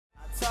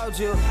told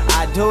you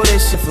I do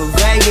this shit for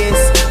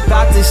Vegas.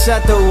 About to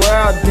shut the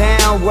world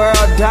down. World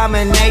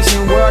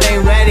domination. World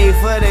ain't ready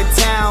for the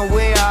town.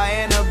 We are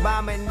an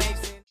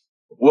abomination.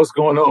 What's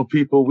going on,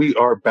 people? We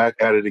are back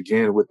at it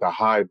again with the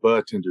High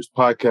Bud Tenders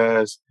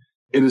podcast.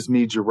 It is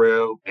me,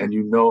 Jarrell, and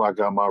you know I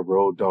got my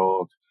road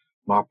dog,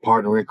 my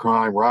partner in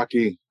crime,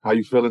 Rocky. How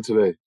you feeling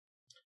today?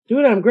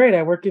 Dude, I'm great.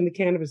 I work in the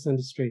cannabis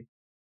industry.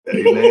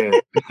 Amen.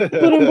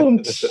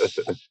 Boom.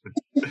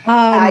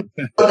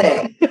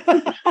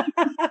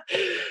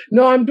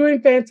 No, I'm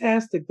doing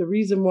fantastic. The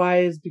reason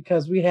why is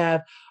because we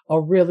have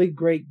a really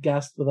great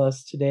guest with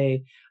us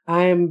today.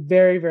 I am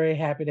very, very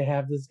happy to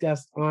have this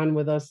guest on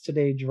with us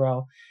today,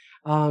 Jarrell.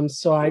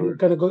 So I'm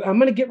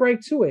gonna get right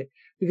to it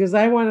because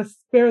I want to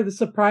spare the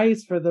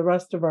surprise for the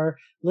rest of our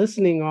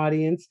listening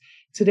audience.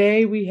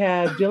 Today we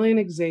have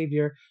Jillian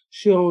Xavier.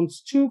 She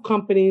owns two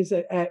companies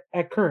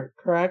at current,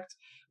 correct?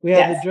 We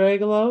have the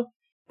Dragalo,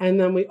 and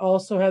then we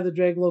also have the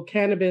Dragalo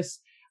Cannabis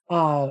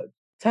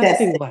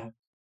testing lab.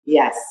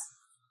 Yes.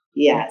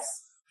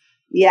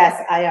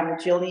 I am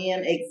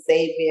Jillian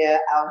Xavier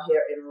out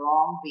here in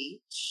Long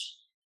Beach.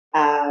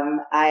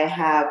 I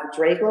have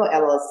Dragalo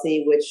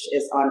LLC, which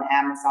is on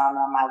Amazon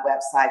on my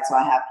website. So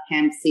I have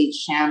hemp seed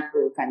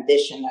shampoo,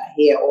 conditioner,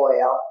 hair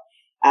oil,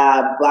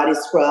 body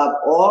scrub,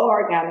 all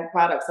organic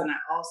products. And I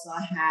also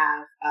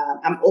have,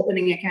 I'm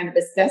opening a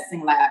cannabis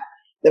testing lab,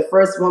 the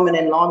first woman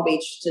in Long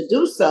Beach to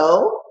do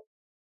so.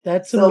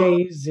 That's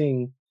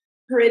amazing.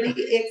 Pretty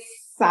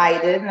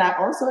excited. And I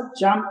also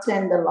jumped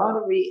in the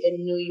lottery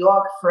in New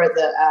York for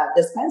the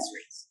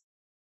dispensaries.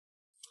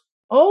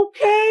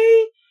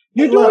 Okay.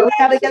 You're doing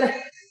that?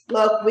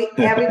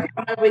 Every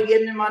corner, we're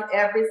getting them on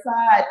every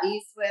side,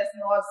 east, west,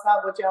 north,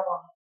 south,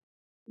 whichever.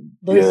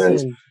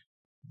 Listen,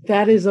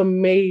 that is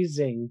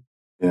amazing.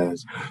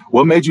 Yes.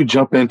 What made you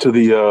jump into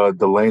the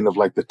lane of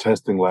like the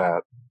testing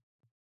lab?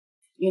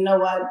 You know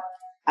what?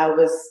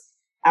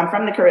 I'm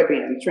from the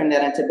Caribbean,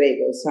 Trinidad and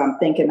Tobago. So I'm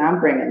thinking I'm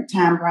bringing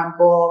tamarind,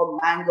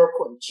 mango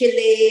con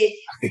chile,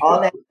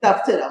 all that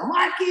stuff to the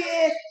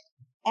market.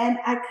 And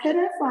I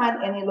couldn't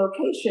find any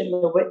location.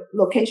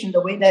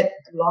 The way that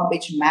Long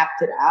Beach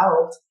mapped it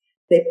out,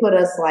 they put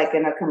us like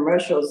in a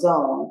commercial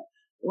zone.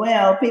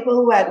 Well, people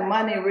who had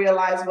money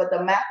realized what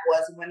the map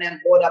was and went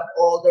and bought up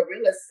all the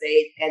real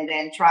estate and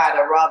then tried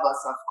to rob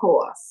us, of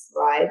course,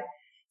 right?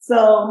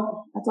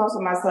 So I thought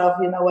to myself,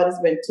 you know what? It's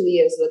been 2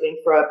 years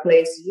looking for a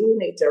place. You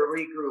need to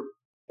regroup,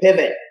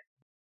 pivot,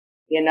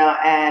 and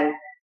I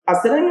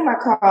was sitting in my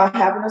car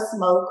having a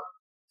smoke.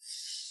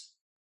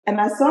 And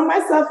I saw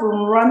myself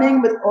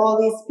running with all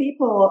these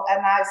people,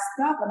 and I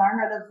stopped and I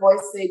heard a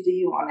voice say, do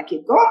you want to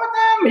keep going with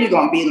them or are you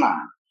going to be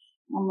lying?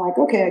 I'm like,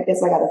 okay, I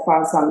guess I got to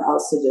find something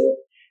else to do.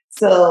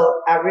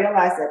 So I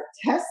realized that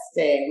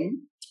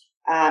testing,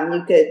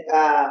 you could,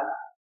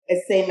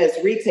 it's same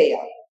as retail.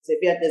 So if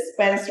you have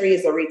dispensary,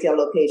 it's a retail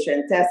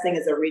location. Testing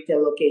is a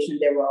retail location.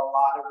 There were a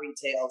lot of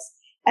retails.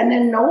 And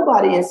then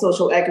nobody in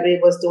social equity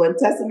was doing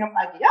testing. I'm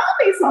like,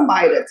 y'all need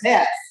somebody to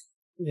test.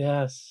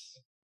 Yes.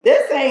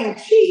 This ain't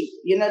cheap,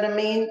 you know what I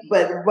mean?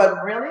 But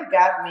what really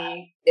got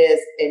me is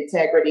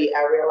integrity.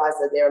 I realized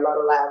that there are a lot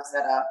of labs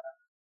that are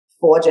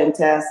forging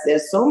tests.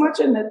 There's so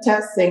much in the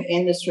testing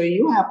industry.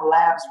 You have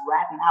labs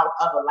ratting out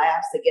other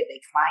labs to get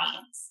their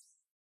clients.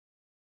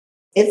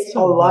 It's a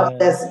lot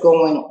that's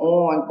going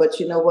on, but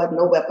you know what?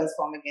 No weapons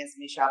formed against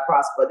me shall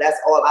prosper. That's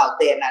all out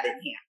there, not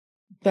in here.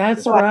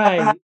 That's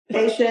right.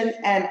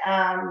 And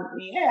I'm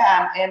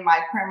in my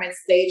permit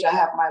stage. I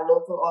have my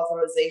local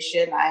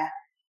authorization. I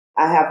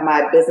have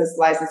my business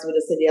license with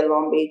the city of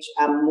Long Beach.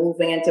 I'm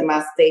moving into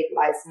my state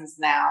license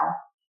now.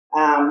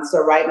 So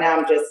right now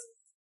I'm just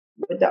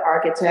with the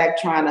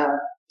architect trying to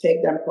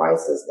take them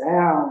prices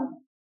down.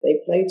 They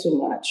play too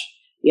much.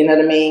 You know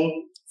what I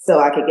mean?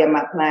 So I could get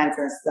my plans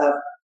and stuff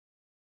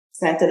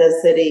sent to the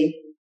city,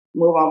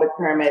 move on with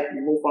permit,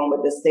 move on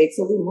with the state.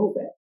 So we move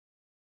it.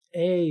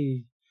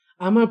 Hey,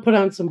 I'm going to put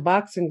on some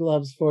boxing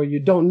gloves for you.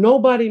 Don't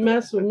nobody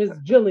mess with Miss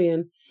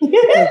Jillian.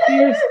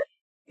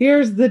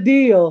 Here's the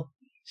deal.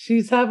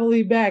 She's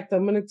heavily backed.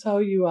 I'm going to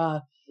tell you,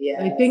 I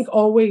think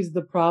always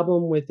the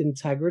problem with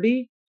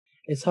integrity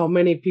is how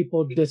many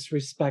people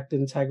disrespect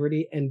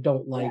integrity and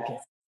don't like it,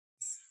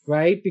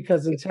 right?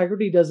 Because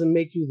integrity doesn't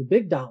make you the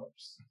big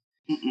dollars.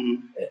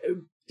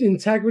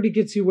 Integrity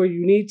gets you where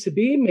you need to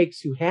be,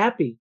 makes you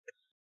happy.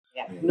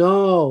 Yeah.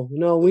 No,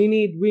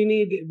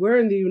 we're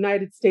in the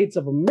United States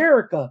of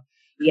America.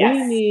 Yes.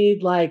 We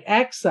need like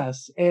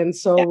access. And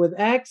so with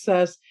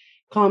access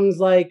comes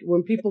like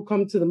when people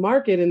come to the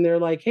market and they're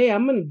like, hey,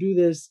 I'm going to do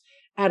this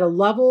at a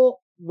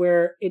level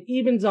where it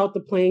evens out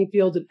the playing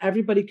field and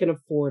everybody can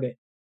afford it.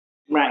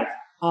 Right.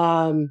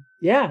 And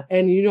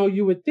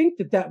you would think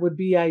that would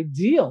be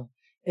ideal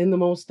in the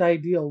most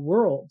ideal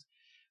world.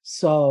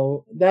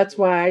 So that's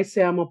why I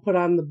say I'm going to put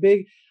on the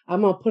big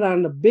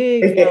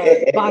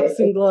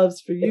boxing gloves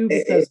for you,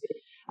 because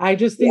I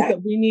just think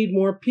that we need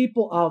more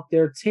people out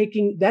there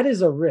that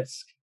is a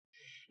risk.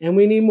 And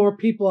we need more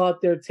people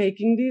out there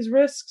taking these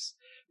risks,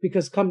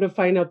 because come to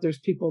find out there's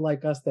people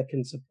like us that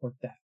can support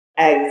that.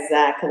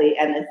 Exactly.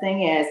 And the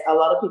thing is, a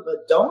lot of people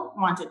don't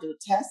want to do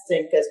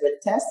testing because with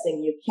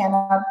testing, you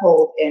cannot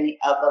hold any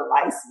other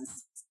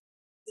license.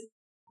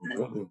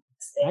 Really?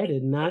 I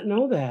did not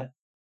know that.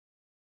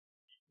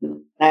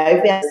 Now,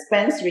 if you have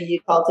dispensary, you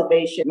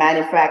cultivation,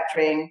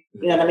 manufacturing,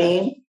 you know what I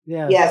mean?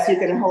 Yes, you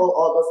can hold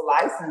all those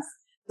licenses.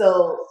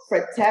 So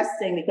for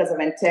testing, because of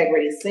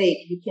integrity's sake,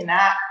 you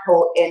cannot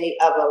hold any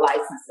other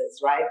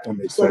licenses, right? That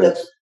makes So sense.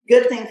 the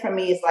good thing for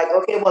me is like,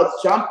 okay, well,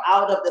 jump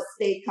out of the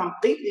state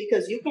completely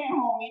because you can't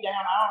hold me down.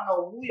 I don't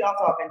know who y'all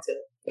talking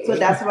to. So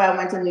that's why I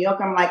went to New York.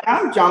 I'm like,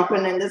 I'm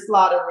jumping in this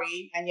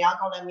lottery and y'all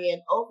gonna let me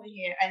in over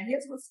here. And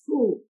here's what's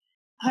cool.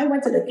 I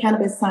went to the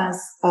Cannabis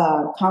Science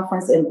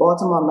Conference in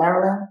Baltimore,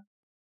 Maryland.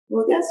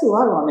 Well, guess who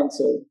I run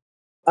into?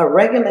 A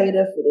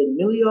regulator for the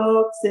New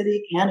York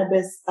City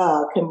Cannabis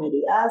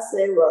Committee. I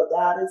say, well,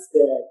 God is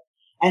good.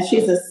 And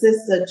she's a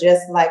sister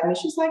just like me.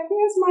 She's like,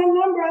 here's my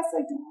number. I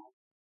said,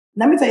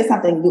 let me tell you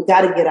something. You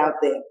got to get out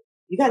there.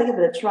 You got to give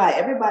it a try.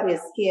 Everybody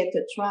is scared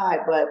to try,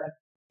 but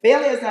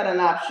failure is not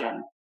an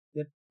option.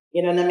 Yep.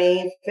 You know what I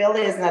mean?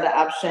 Failure is not an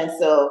option.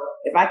 So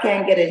if I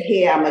can't get it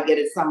here, I'm going to get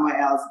it somewhere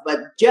else. But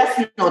just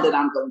know that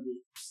I'm going to do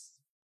it.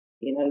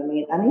 You know what I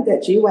mean? I need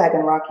that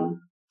G-Wagon, Rocky.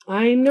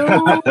 I know.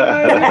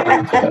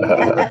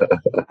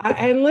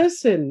 And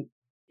listen,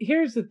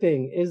 here's the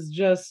thing: is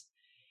just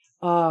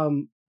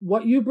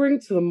what you bring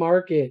to the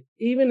market,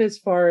 even as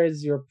far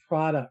as your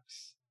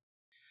products,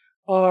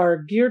 are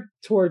geared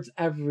towards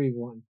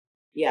everyone.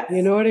 Yes.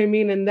 You know what I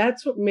mean? And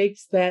that's what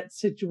makes that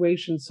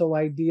situation so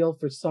ideal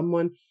for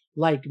someone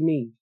like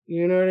me.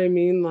 You know what I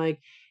mean? Like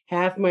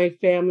half my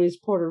family's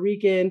Puerto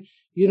Rican.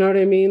 You know what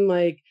I mean?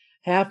 Like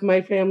half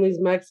my family's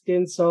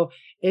Mexican. So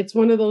it's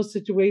one of those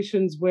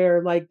situations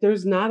where like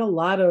there's not a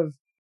lot of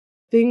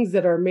things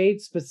that are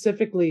made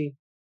specifically,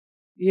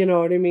 you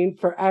know what I mean,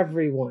 for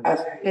everyone.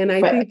 And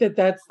I think that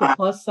that's the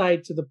plus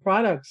side to the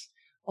products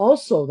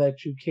also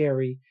that you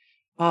carry.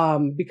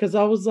 Because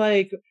I was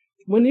like,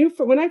 when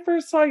I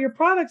first saw your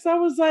products, I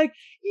was like,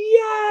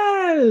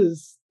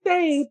 yes,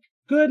 thank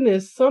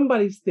goodness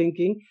somebody's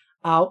thinking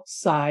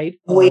outside.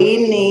 We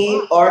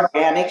need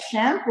organic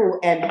shampoo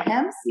and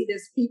hemp seed.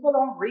 People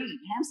don't read.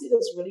 Hemp seed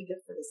is really good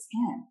for the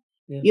skin.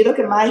 Yeah. You look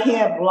at my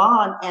hair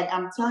blonde, and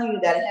I'm telling you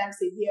that hemp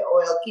seed hair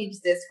oil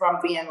keeps this from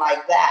being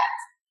like that.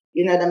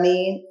 You know what I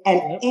mean?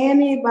 And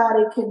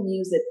anybody can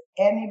use it.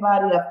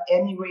 Anybody of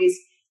any race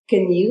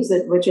can use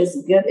it, which is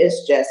good.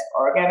 It's just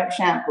organic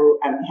shampoo,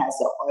 and it has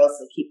the oils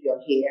to keep your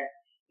hair,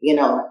 you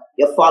know,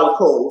 your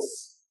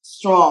follicles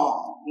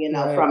strong, you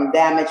know, from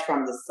damage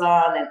from the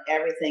sun and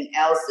everything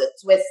else. The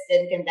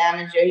twisting can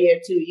damage your hair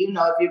too. You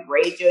know, if you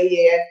braid your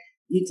hair,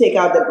 you take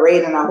out the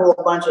braid and a whole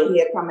bunch of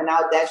hair coming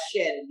out, that's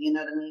shit. You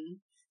know what I mean?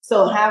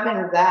 So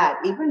having that,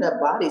 even the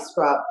body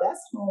scrub, that's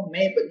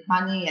homemade with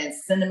honey and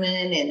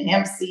cinnamon and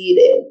hemp seed.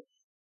 And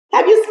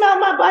have you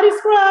smelled my body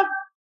scrub?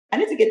 I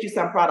need to get you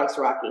some products,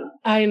 Rocky.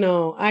 I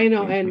know.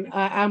 And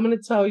I'm going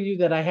to tell you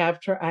that I have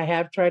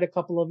tried a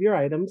couple of your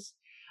items.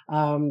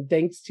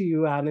 Thanks to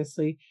you,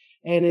 honestly.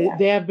 And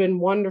they have been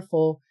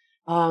wonderful.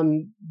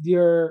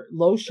 Your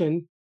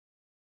lotion,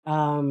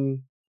 girl,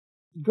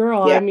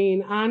 I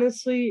mean,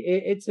 honestly,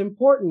 it's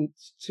important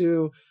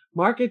to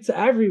market to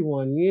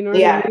everyone. You know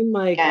what I mean?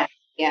 Like, I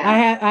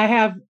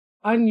have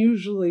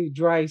unusually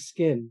dry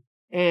skin,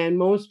 and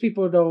most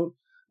people don't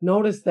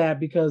notice that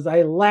because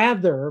I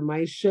lather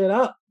my shit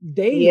up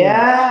daily.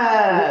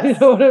 Yeah. You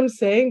know what I'm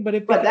saying?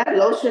 But that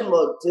lotion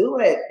will do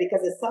it because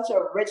it's such a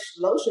rich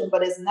lotion,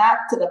 but it's not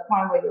to the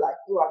point where you're like,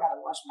 oh, I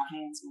gotta wash my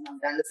hands when I'm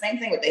done. The same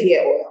thing with the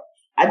hair oil.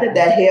 I did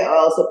that hair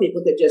oil so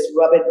people could just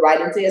rub it right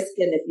into your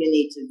skin if you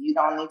need to. You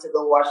don't need to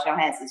go wash your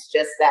hands. It's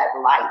just that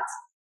light.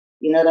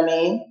 You know what I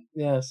mean?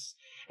 Yes.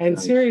 And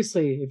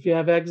seriously, if you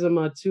have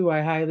eczema too,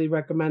 I highly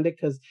recommend it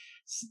because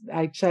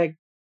I checked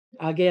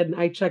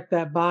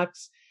that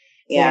box.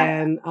 Yeah.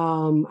 And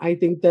I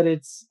think that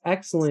it's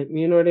excellent.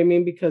 You know what I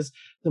mean? Because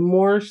the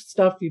more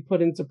stuff you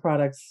put into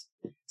products,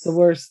 the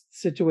worse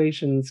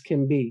situations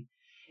can be.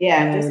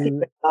 Yeah, just keep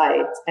it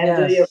light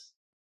and do your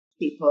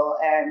people.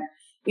 And,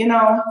 you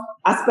know,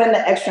 I spend the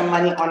extra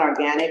money on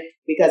organic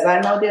because I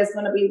know there's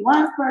going to be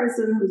one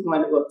person who's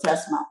going to go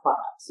test my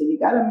product. So you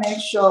got to make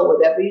sure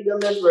whatever you're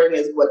delivering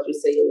is what you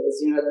say it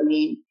is. You know what I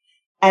mean?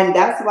 And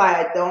that's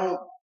why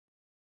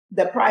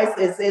the price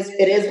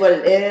is what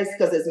it is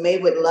because it's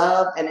made with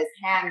love and it's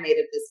handmade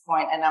at this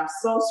point. And I'm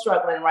so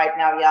struggling right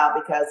now, y'all,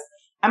 because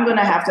I'm going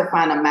to have to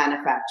find a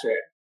manufacturer.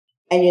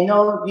 And, you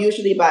know,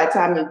 usually by the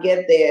time you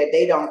get there,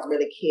 they don't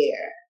really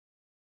care.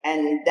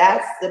 And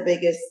that's the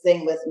biggest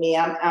thing with me.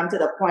 I'm to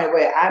the point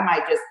where I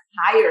might just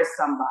hire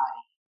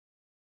somebody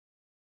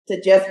to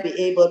just be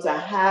able to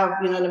have,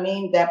 you know what I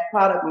mean, that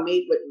product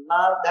made with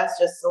love. That's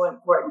just so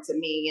important to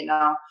me, you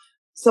know.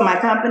 So my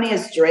company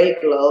is Dre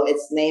Glow.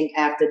 It's named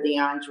after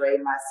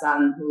DeAndre, my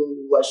son,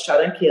 who was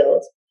shot and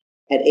killed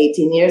at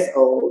 18 years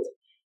old.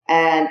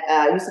 And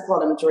I used to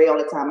call him Dre all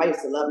the time. I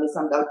used to love me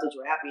some Dr.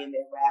 Dre. I'd be in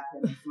there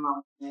rapping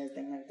and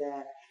everything like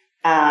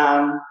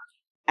that.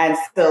 And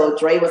so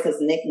Dre was his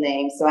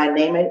nickname. So I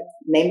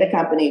named the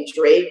company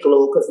Dre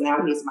Glue because now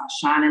he's my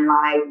shining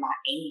light, my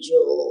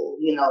angel,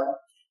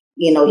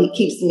 he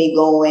keeps me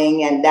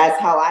going, and that's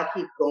how I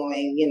keep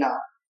going,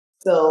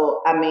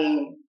 So, I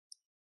mean,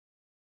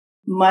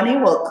 money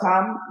will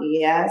come,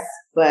 yes,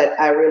 but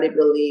I really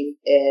believe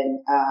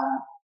in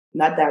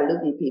not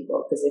diluting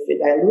people, because if you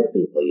dilute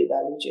people, you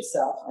dilute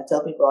yourself. I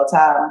tell people all the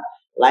time,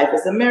 life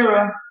is a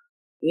mirror.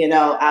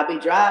 I'll be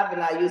driving.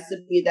 I used to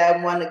be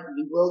that one that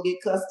will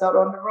get cussed out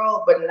on the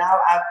road, but now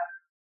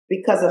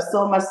because of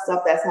so much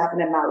stuff that's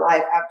happened in my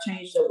life, I've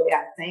changed the way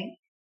I think.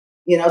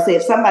 So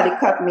if somebody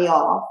cut me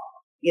off,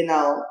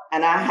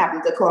 and I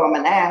happen to call them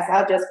an ass,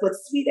 I'll just put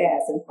sweet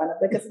ass in front of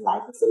it because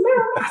life is a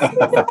mirror.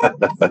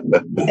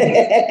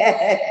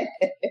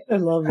 I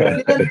love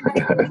that.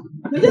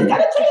 You just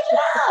gotta change it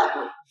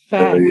up.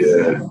 Facts.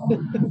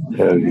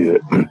 Hell yeah.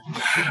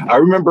 I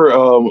remember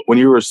when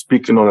you were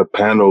speaking on a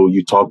panel,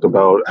 you talked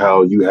about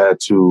how you had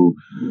to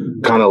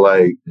kind of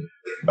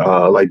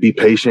like be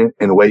patient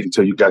and wait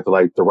until you got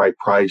to the right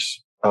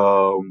price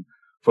for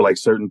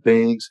certain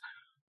things.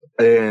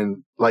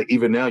 And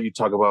even now you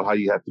talk about how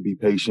you have to be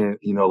patient,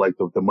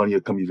 the money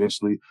will come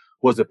eventually.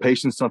 Was the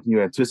patience something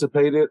you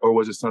anticipated, or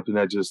was it something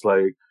that just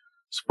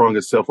sprung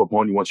itself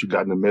upon you once you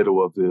got in the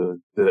middle of the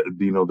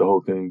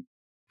whole thing?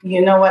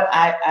 You know what?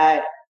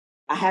 I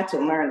had to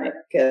learn it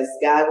because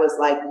God was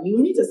like, you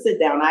need to sit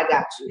down. I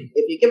got you.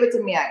 If you give it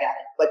to me, I got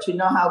it. But you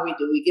know how we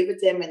do. We give it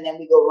to him and then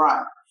we go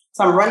run.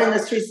 So I'm running the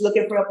streets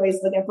looking for a place.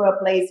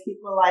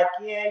 People are like,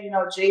 yeah,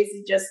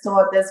 Jay-Z just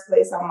toured this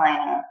place. I'm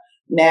like,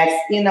 next,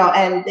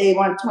 and they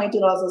want $22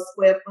 a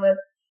square foot.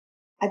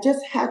 I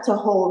just had to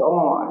hold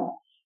on.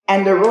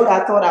 And the road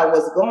I thought I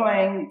was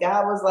going,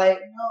 God was like,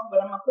 no,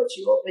 but I'm going to put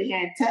you over here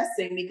in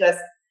testing because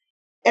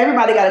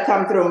everybody got to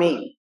come through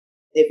me.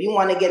 If you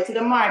want to get to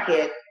the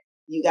market,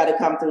 you got to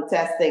come through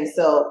testing.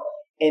 So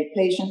in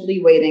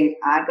patiently waiting,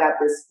 I got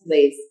this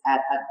place at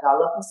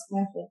 $1 per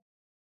square foot.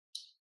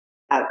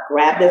 I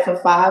grabbed it for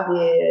 5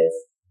 years.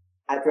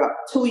 I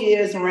dropped 2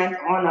 years rent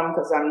on them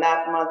because I'm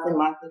not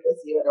monthly this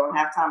year. I don't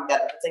have time. I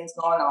got other things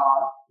going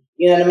on.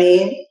 You know what I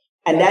mean?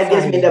 And that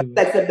gives me the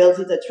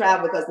flexibility to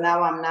travel because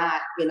now I'm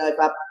not, if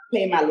I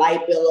pay my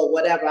light bill or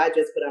whatever, I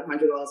just put $100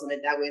 on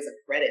it. That way it's a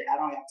credit. I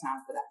don't have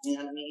time for that. You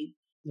know what I mean?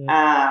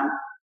 Yeah.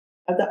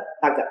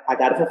 I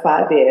got it for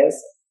 5 years.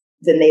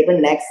 The neighbor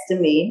next to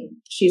me,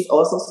 she's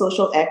also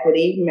social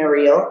equity,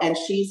 Muriel, and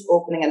she's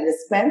opening a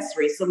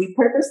dispensary. So we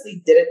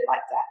purposely did it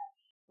like that.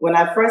 When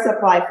I first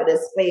applied for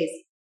this space,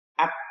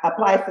 I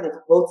applied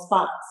for both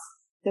spots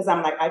because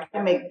I'm like, I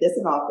can make this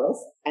an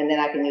office and then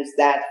I can use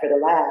that for the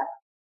lab.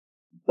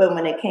 But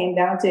when it came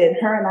down to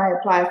it, her and I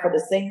applied for the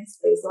same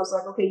space. I was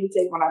like, okay, you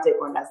take one, I'll take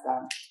one, that's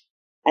done.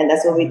 And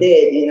that's what we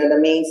did, you know what I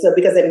mean? So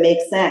because it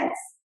makes sense.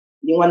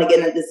 You want to get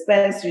in a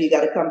dispensary, you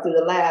got to come through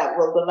the lab.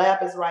 Well, the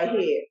lab is right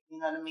here, you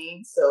know what I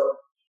mean? So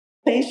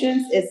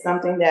patience is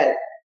something that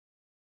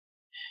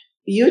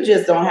you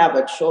just don't have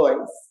a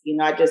choice.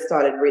 I just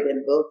started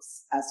reading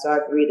books. I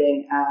started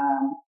reading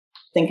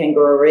Think and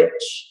Grow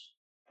Rich.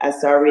 I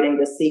started reading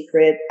The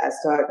Secret. I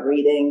started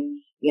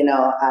reading,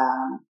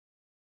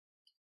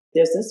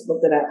 there's this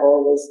book that I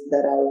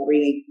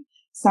read,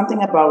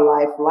 something about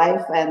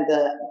life and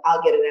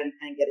I'll get it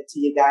and get it to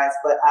you guys,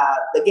 but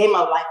the game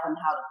of life and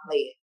how to play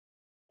it.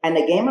 And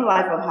the game of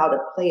life of how to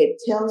play it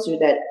tells you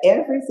that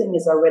everything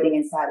is already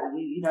inside of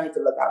you. You don't need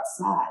to look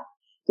outside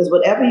because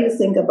whatever you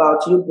think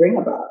about, you bring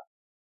about.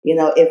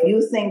 If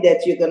you think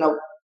that you're going to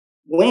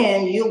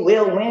win, you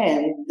will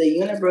win. The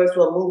universe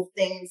will move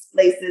things,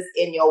 places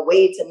in your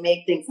way to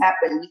make things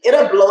happen.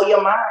 It'll blow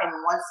your mind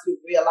once you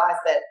realize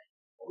that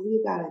all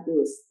you got to do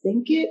is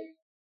think it,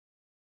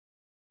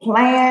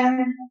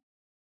 plan,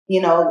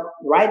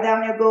 write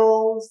down your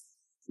goals,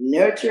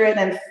 nurture it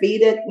and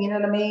feed it. You know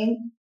what I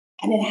mean?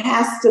 And it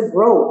has to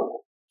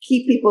grow.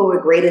 Keep people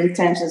with great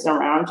intentions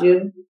around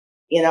you.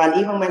 And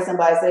even when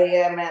somebody say,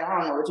 yeah, man, I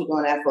don't know what you're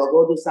doing that for.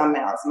 Go do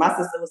something else. My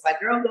sister was like,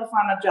 girl, go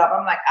find a job.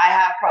 I'm like, I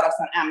have products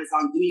on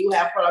Amazon. Do you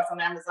have products on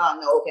Amazon?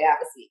 No. Okay, have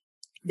a seat.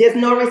 There's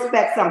no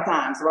respect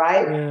sometimes,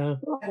 right? Yeah.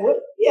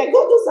 Yeah,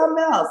 go do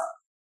something else.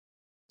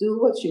 Do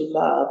what you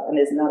love. And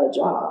it's not a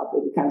job.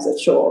 It becomes a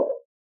chore.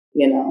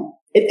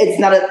 It's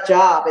not a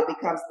job. It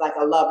becomes like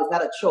a love. It's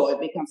not a chore.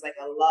 It becomes like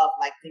a love,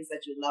 like things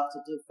that you love to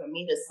do. For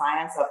me, the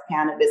science of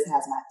cannabis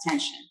has my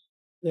attention.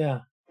 Yeah.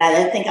 I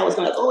didn't think I was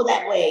going to go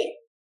that way.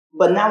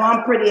 But now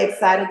I'm pretty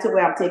excited to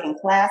where I'm taking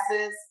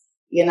classes.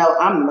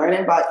 I'm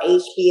learning about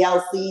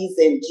HPLCs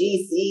and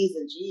GCs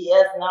and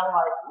GS. And I'm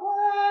like,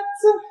 what?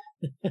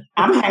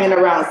 I'm hanging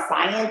around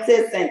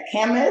scientists and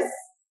chemists.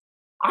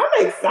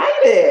 I'm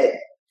excited,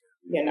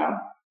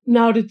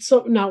 Now,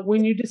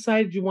 when you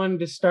decided you wanted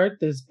to start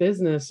this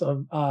business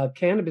of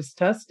cannabis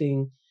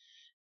testing,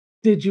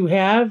 did you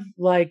have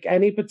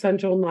any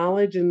potential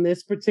knowledge in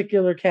this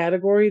particular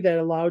category that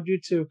allowed you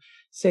to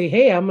say,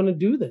 hey, I'm going to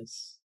do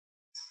this?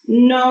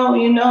 No,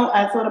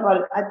 I thought about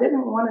it. I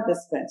didn't want a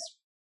dispensary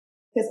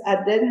because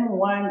I didn't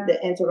want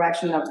the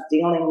interaction of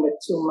dealing with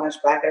too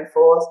much back and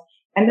forth.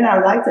 And then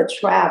I like to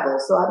travel.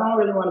 So I don't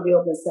really want to be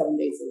open 7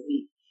 days a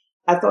week.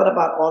 I thought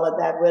about all of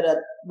that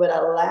with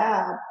a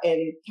lab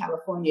in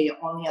California.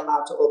 You're only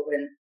allowed to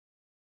open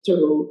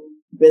to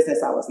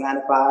business hours, 9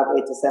 to 5,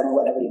 8 to 7,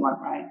 whatever you want,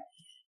 right?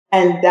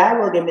 And that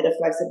will give me the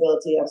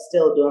flexibility of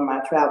still doing my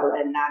travel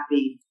and not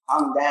be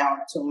hung down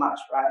too much,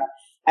 right?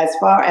 As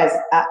far as,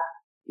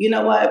 you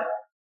know what?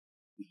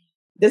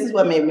 This is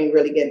what made me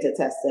really get into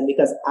testing,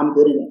 because I'm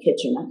good in the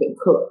kitchen. I can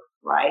cook,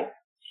 right?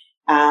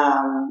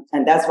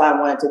 And that's why I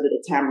wanted to do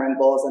the tamarind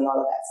bowls and all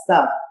of that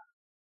stuff.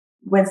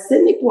 When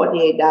Sidney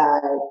Poitier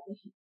died,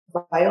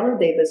 Viola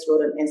Davis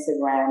wrote on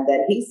Instagram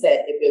that he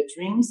said, if your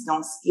dreams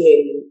don't scare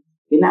you,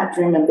 you're not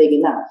dreaming big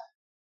enough.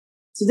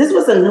 So this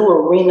was a new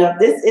arena.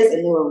 This is a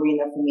new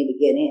arena for me to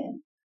get in.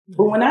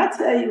 But when I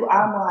tell you,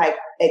 I'm like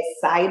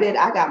excited.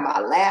 I got my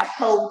lab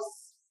coats.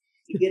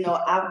 You know,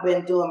 I've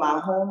been doing my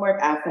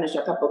homework. I finished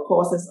a couple of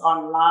courses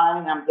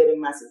online. I'm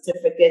getting my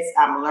certificates.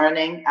 I'm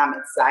learning. I'm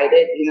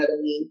excited. You know what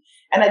I mean?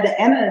 And at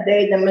the end of the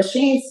day, the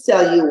machines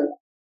tell you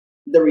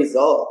the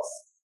results.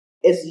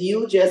 It's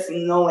you just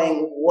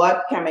knowing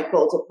what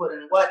chemical to put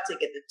in what to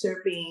get the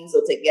terpenes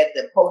or to get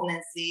the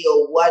potency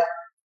or what,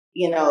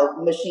 you know,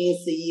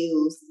 machines to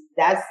use.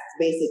 That's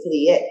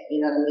basically it. You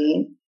know what I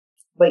mean?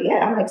 But yeah,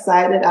 I'm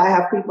excited. I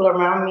have people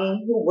around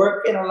me who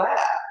work in a lab.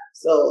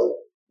 So.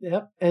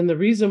 Yep. And the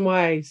reason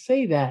why I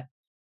say that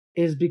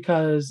is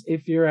because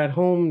if you're at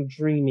home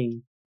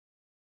dreaming,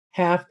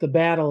 half the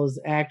battle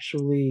is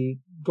actually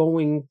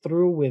going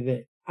through with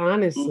it.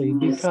 Honestly,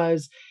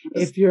 because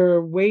if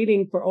you're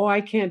waiting for, oh,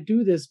 I can't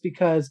do this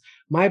because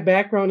my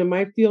background and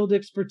my field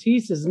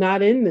expertise is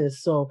not in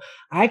this, so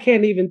I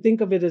can't even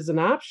think of it as an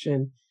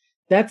option.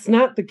 That's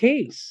not the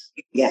case.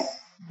 Yeah.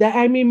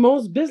 I mean,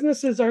 most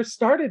businesses are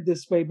started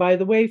this way, by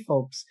the way,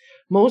 folks.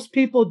 Most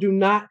people do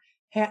not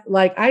have,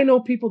 like, I know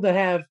people that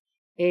have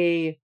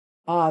they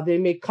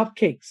make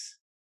cupcakes.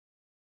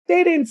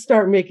 They didn't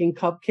start making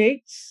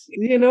cupcakes.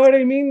 You know what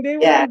I mean? They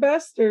were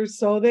investors.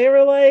 So they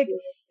were like,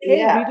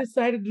 hey, we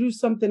decided to do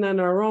something on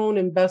our own,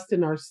 invest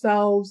in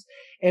ourselves,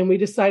 and we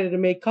decided to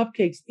make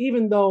cupcakes,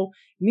 even though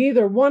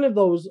neither one of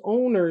those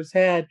owners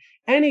had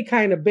any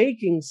kind of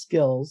baking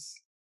skills.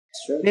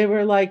 Sure. They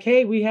were like,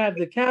 hey, we have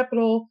the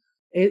capital.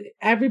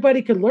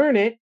 Everybody can learn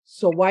it.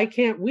 So why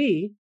can't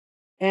we?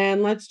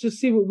 And let's just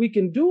see what we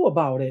can do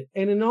about it.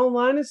 And in all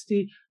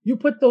honesty, you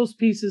put those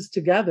pieces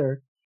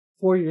together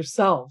for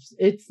yourselves.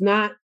 It's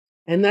not,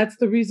 and that's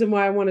the reason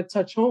why I want to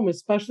touch home,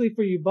 especially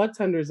for you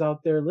budtenders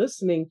out there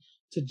listening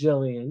to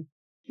Jillian.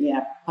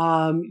 Yeah.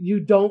 You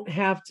don't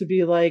have to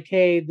be like,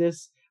 hey,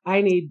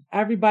 I need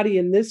everybody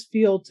in this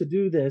field to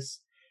do this.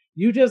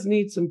 You just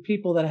need some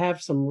people that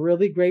have some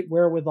really great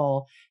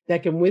wherewithal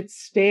that can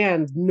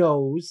withstand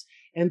no's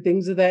and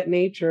things of that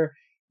nature.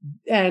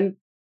 And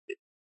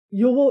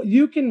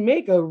you can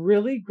make a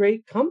really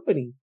great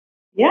company.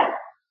 Yeah.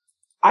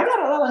 I got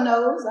a lot of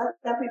no's.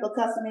 I got people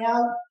cussing me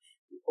out.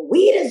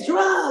 Weed is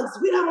drugs.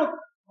 We don't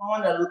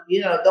want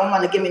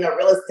to give me no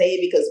real estate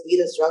because weed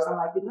is drugs. I'm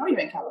like, you're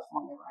in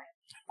California, right?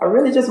 I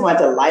really just wanted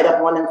to light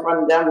up one in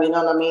front of them, you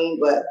know what I mean?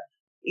 But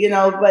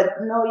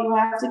no, you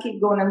have to keep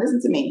going and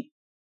listen to me.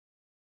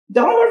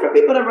 Don't work for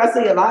people the rest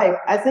of your life.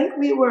 I think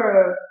we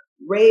were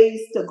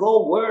raised to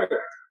go work.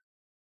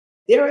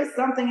 There is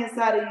something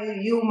inside of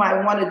you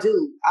might want to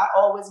do. I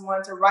always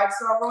wanted to write,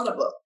 so I wrote a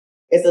book.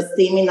 It's a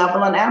steamy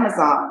novel on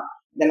Amazon.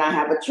 Then I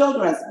have a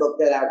children's book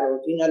that I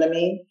wrote. You know what I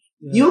mean?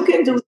 Yeah. You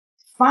can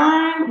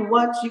find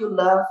what you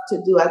love to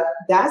do.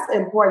 That's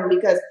important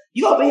because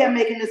you over here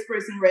making this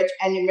person rich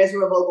and you're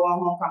miserable going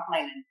home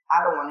complaining.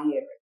 I don't want to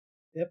hear it.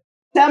 Yep.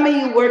 Tell me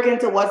you working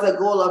towards a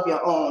goal of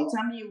your own.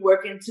 Tell me you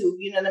working to,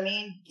 you know what I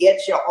mean, get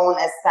your own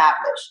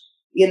established.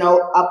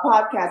 A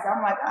podcast.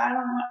 I'm like,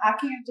 I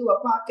can't do a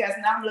podcast.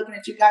 Now I'm looking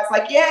at you guys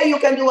like, yeah, you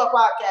can do a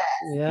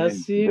podcast.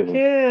 Yes, you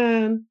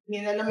can.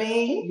 You know what I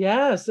mean?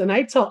 Yes. And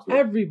I tell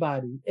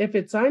everybody, if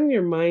it's on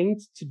your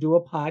mind to do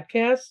a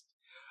podcast,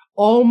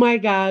 oh my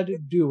God,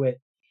 do it.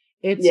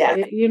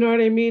 You know what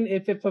I mean?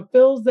 If it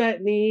fulfills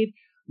that need,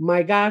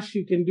 my gosh,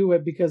 you can do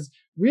it, because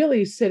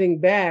really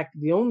sitting back,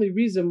 the only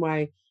reason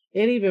why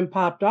it even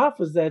popped off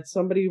was that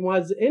somebody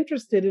was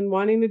interested in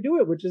wanting to do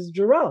it, which is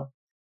Jarrell.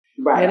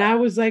 Right. And I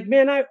was like,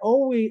 man, I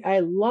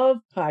love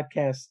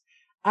podcasts.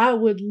 I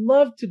would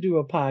love to do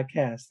a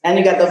podcast. And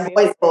you got the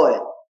voice for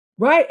it.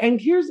 Right.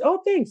 And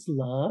thanks,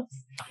 love.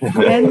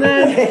 And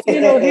then,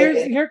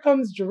 here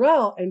comes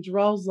Jarrell, and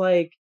Jarrell's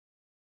like,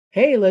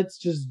 hey, let's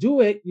just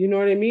do it. You know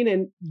what I mean?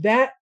 And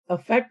that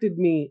affected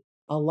me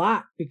a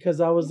lot,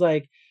 because I was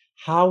like,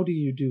 how do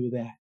you do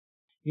that?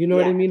 You know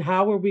what I mean?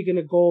 How are we going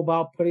to go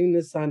about putting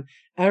this on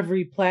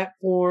every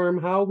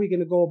platform? How are we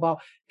going to go about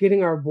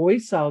getting our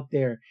voice out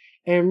there?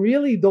 And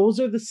really, those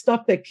are the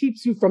stuff that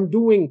keeps you from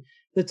doing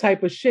the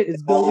type of shit.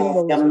 Is building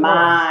those your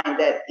mind.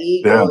 That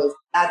ego is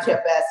not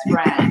your best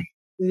friend.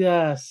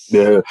 Yes.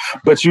 Yeah.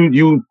 But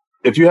you,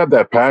 if you have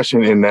that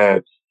passion and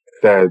that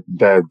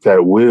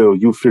will,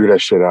 you figure that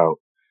shit out.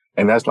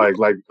 And that's like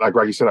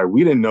you said, like,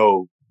 we didn't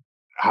know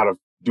how to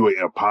do it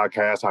in a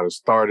podcast, how to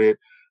start it,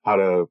 how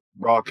to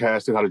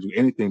broadcast it, how to do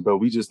anything. But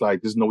we just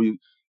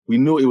we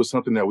knew it was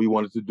something that we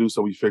wanted to do.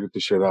 So we figured the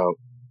shit out.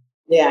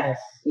 Yeah,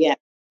 yeah,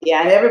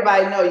 yeah. And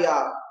everybody know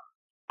y'all.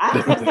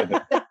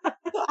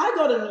 So I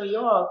go to New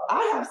York.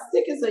 I have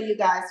stickers of you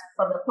guys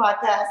from the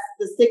podcast.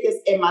 The stickers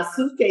in my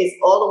suitcase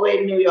all the way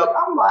to New York.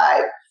 I'm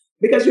like,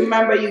 because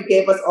remember you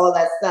gave us all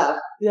that stuff.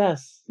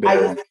 Yes. I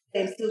use the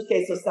same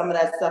suitcase, so some of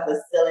that stuff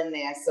is still in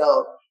there.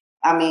 So,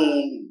 I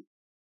mean,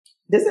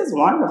 this is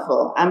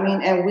wonderful. I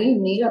mean, and we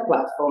need a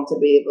platform to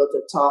be able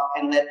to talk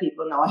and let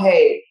people know,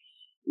 hey,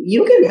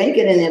 you can make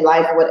it in your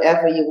life,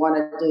 whatever you want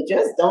to do.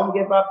 Just don't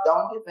give up,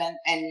 don't give in,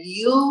 and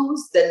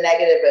use the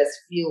negative as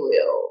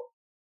fuel.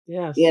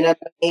 Yes. You know what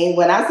I mean?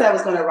 When I said I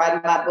was going to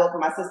write my book,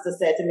 my sister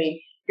said to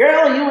me,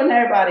 girl, you and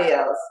everybody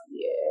else.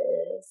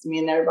 Yes, me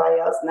and everybody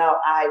else. Now,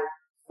 I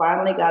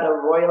finally got a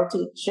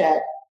royalty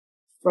check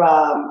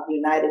from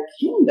United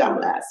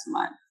Kingdom last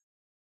month.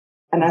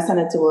 And I sent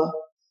it to her.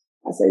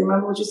 I said,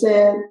 remember what you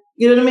said?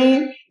 You know what I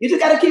mean? You just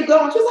got to keep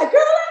going. She was like,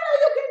 girl, I know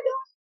you can do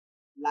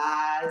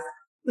it. Lies.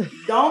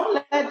 Don't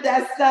let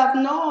that stuff,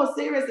 no,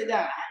 seriously, I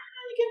know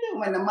you can do it.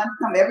 When the money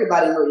comes,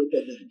 everybody know you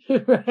can do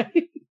it.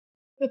 Right.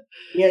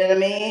 You know what I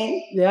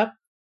mean? Yep.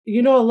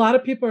 You know, a lot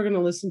of people are going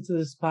to listen to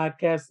this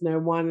podcast, and I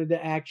wanted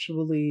to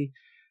actually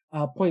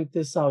point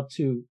this out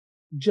to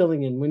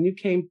Jillian. When you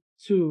came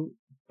to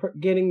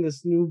getting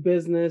this new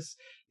business,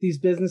 these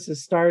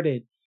businesses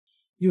started,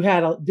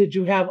 did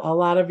you have a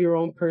lot of your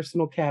own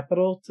personal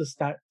capital to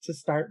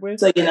start with?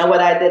 So you know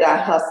what I did? I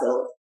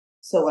hustled.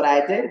 So what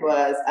I did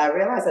was I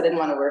realized I didn't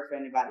want to work for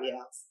anybody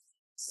else.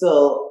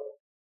 So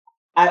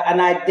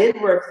I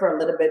did work for a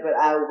little bit, but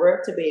I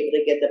worked to be able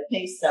to get the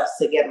pay stubs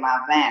to get my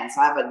van.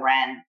 So I have a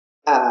grand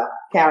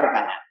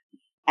caravan.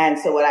 And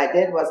so what I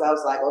did was I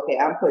was like, okay,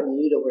 I'm putting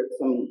you to work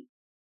for me.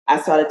 I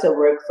started to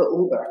work for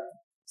Uber.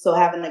 So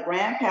having the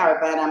grand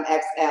caravan, I'm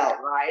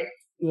XL, right?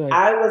 Right.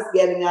 I was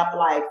getting up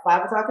like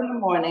 5 o'clock in the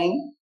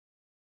morning,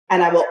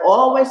 and I will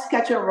always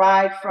catch a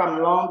ride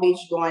from Long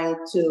Beach going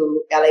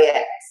to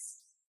LAX.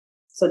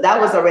 So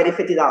that was already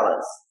 $50,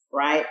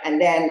 right?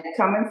 And then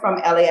coming from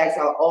LAX,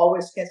 I'll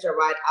always catch a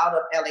ride out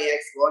of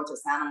LAX going to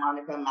Santa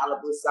Monica,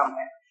 Malibu,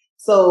 somewhere.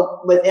 So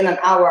within an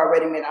hour, I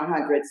already made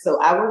 100. So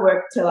I would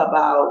work till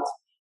about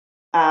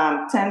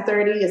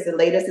 10:30 is the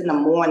latest in the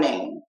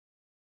morning.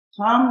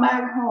 Come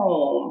back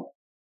home,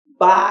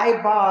 buy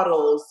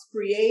bottles,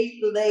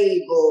 create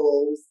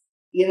labels,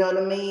 you know what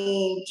I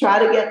mean?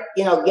 Try to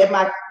get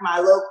my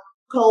little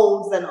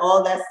codes and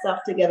all that stuff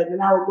together.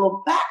 Then I would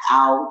go back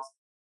out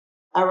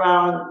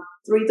around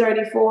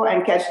 3:34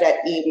 and catch that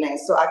evening.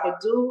 So I could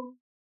do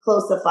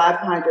close to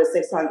 500,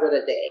 600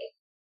 a day.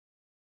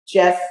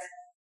 Just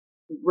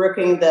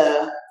working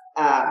the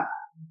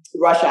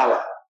rush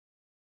hour.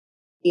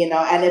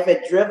 And if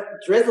it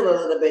drizzled a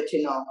little bit,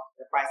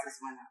 the prices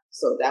went up.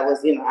 So that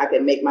was, I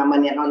could make my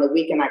money, and on the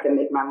weekend I can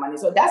make my money.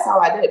 So that's how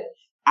I did it.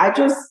 I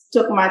just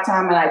took my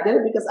time and I did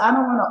it because I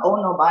don't want to owe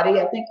nobody.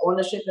 I think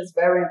ownership is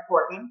very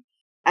important.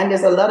 And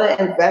there's a lot of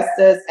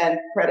investors and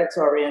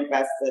predatory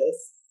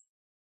investors.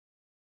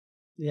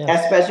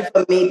 Yes. Especially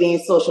for me being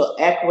social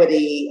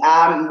equity.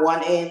 I'm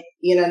one in,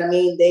 you know what I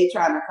mean? They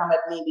trying to come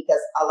at me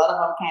because a lot of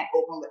them can't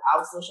open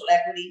without social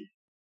equity.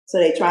 So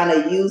they trying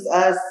to use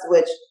us,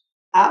 which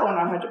I own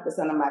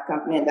 100% of my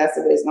company, and that's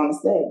the way it's going to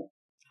stay.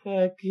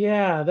 Heck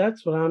yeah,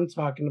 that's what I'm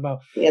talking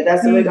about. Yeah,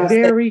 that's the way it's going to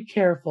stay. Be very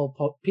careful,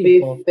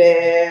 people. Be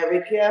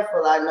very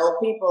careful. I know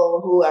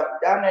people who have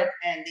done it,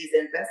 and these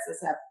investors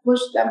have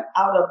pushed them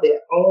out of their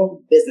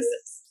own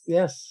businesses.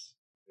 Yes.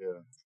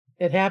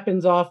 Yeah. It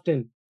happens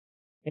often.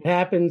 It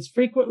happens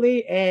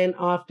frequently and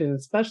often,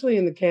 especially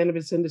in the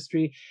cannabis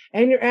industry.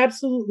 And you're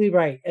absolutely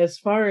right. As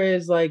far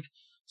as like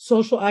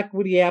social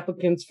equity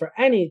applicants for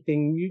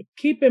anything, you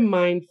keep in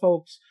mind,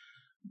 folks,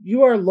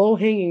 you are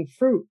low-hanging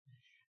fruit.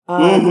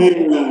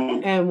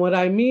 And what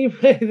I mean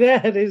by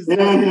that is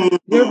that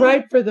you're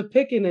ripe for the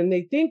picking, and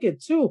they think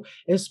it too,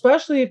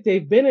 especially if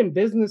they've been in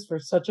business for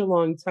such a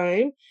long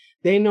time.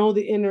 They know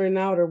the inner and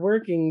outer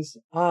workings.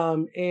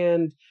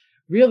 And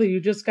really, you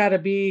just got to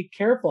be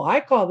careful.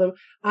 I call them,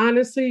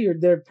 honestly,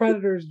 they're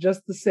predators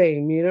just the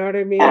same. You know what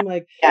I mean?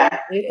 Like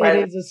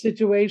it is a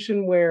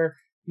situation where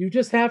you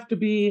just have to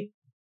be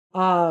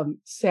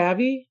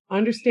savvy,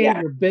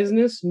 understand your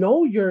business,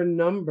 know your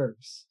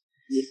numbers.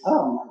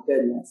 Oh my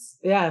goodness.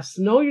 Yes,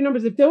 know your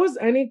numbers. If there was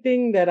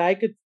anything that I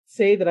could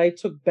say that I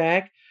took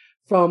back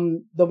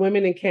from the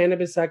Women in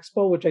Cannabis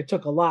Expo, which I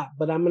took a lot,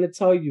 but I'm going to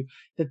tell you,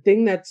 the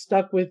thing that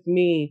stuck with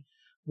me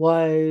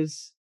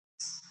was,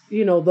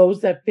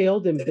 those that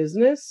failed in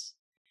business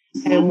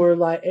and were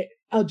like,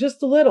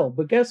 just a little,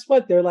 but guess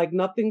what? They're like,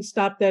 nothing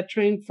stopped that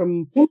train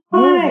from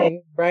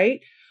moving, right?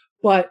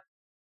 But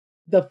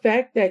the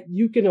fact that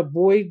you can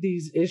avoid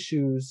these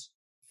issues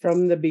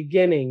from the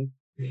beginning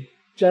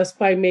just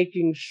by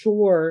making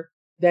sure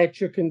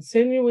that you're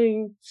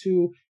continuing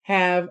to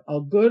have a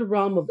good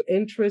realm of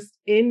interest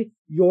in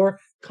your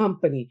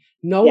company.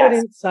 Know it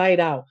inside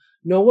out.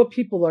 Know what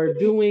people are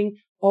doing.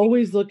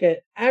 Always look at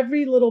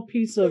every little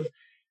piece of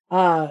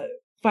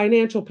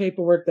financial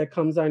paperwork that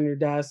comes on your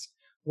desk,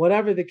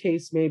 whatever the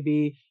case may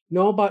be.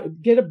 know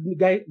about, get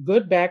a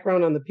good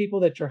background on the people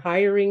that you're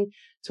hiring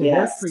to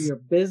work for your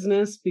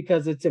business,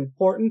 because it's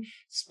important.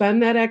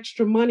 Spend that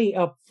extra money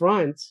up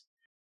front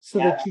so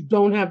that you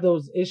don't have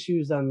those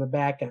issues on the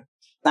back end.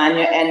 Sign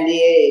your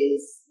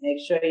NDAs. Make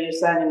sure you're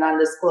signing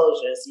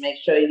non-disclosures. Make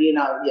sure,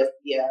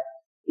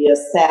 your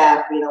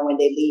staff, when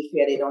they leave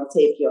here, they don't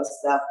take your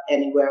stuff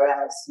anywhere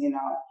else,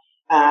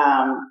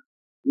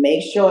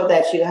 Make sure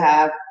that you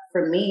have,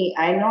 for me,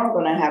 I know I'm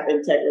going to have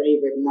integrity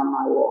written on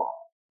my wall.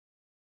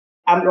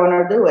 I'm going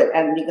to do it.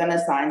 And you're going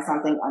to sign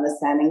something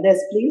understanding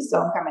this. Please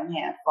don't come in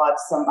here and fudge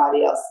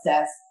somebody else's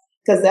test,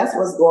 because that's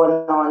what's going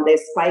on. They're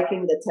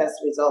spiking the test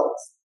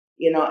results,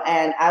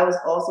 and I was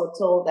also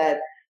told that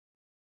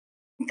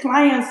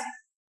clients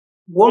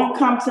won't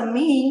come to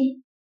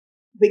me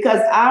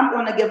because I'm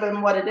going to give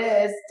them what it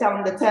is, tell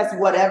them to test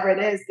whatever it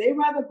is. They'd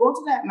rather go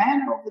to that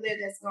man over there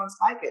that's going to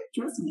spike it.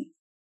 Trust me.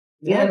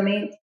 You know what I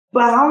mean?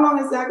 But how long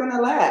is that going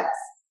to last?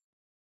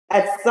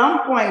 At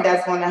some point,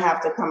 that's going to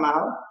have to come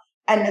out.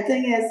 And the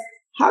thing is,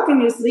 how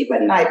can you sleep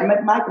at night?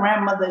 My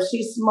grandmother,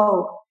 she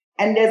smoked,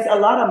 and there's a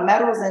lot of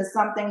metals in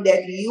something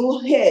that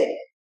you hid.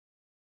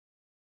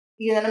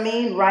 You know what I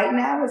mean? Right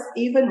now, it's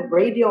even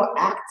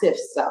radioactive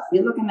stuff.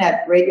 You're looking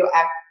at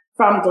radioactive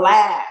from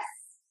glass.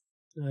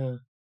 Yeah.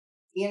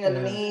 You know what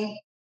I mean?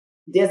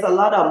 There's a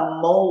lot of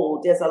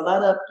mold. There's a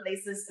lot of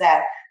places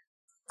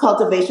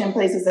cultivation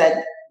places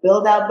that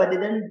build out, but they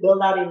didn't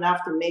build out enough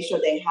to make sure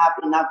they have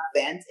enough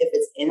vents if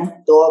it's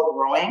indoor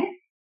growing.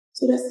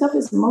 So that stuff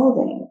is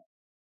molding.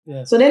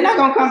 Yeah. So they're not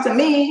going to come to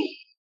me.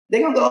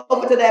 They're going to go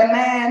over to that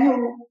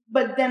man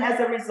but then as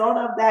a result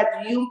of that,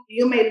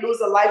 you may lose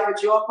a life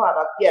with your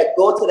product. Yeah,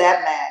 go to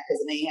that man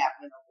because it ain't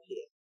happening over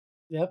here.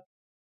 Yep.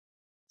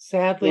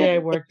 Sadly, I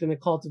worked in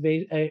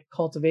a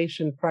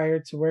cultivation prior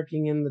to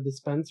working in the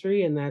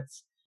dispensary, and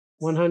that's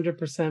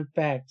 100%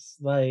 facts.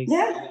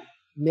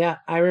 Yeah,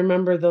 I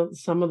remember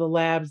some of the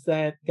labs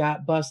that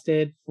got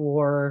busted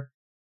for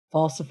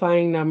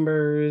falsifying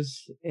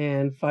numbers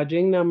and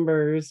fudging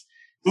numbers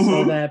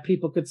so that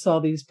people could sell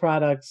these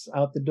products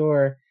out the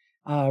door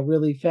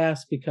really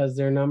fast because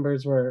their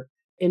numbers were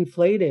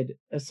inflated,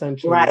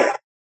 essentially. Right.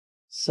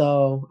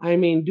 So, I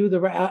mean,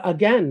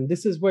 again,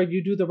 this is where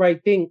you do the right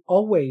thing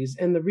always.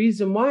 And the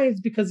reason why is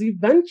because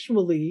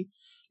eventually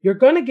you're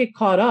going to get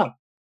caught up.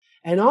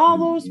 And all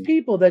those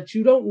people that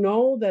you don't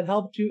know that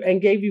helped you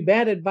and gave you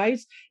bad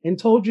advice and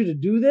told you to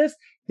do this,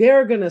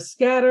 they're going to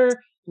scatter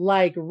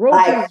like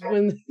roaches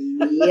when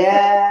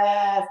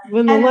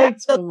when the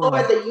lights come on. The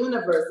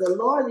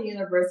Lord of the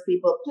universe,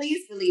 people,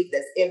 please believe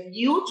this. If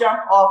you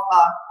jump off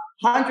a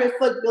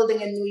 100-foot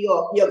building in New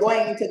York, you're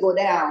going to go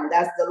down.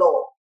 That's the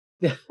Lord.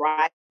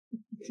 Right?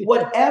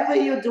 Whatever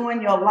you do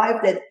in your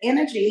life, that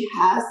energy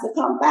has to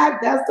come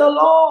back. That's the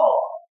law.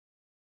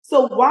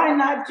 So why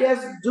not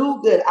just do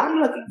good? I'm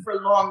looking for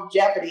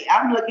longevity.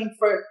 I'm looking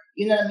for,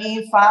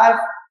 5,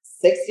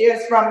 6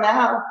 years from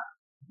now,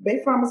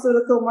 Big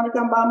Pharmaceutical want to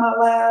come by my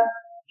lab.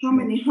 How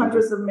many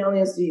hundreds of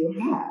millions do you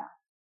have?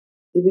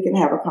 That we can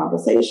have a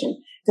conversation.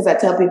 Because I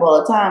tell people all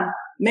the time,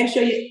 make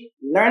sure you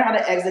learn how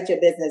to exit your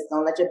business.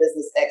 Don't let your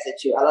business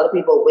exit you. A lot of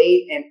people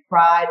wait and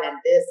pride and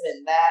this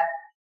and that.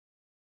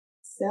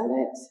 Sell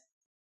it.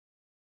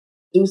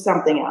 Do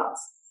something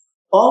else.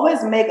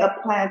 Always make a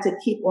plan to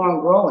keep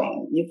on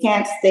growing. You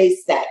can't stay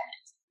stagnant.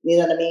 You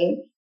know what I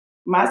mean?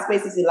 My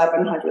space is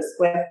 1,100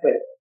 square foot.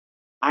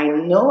 I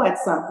know at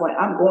some point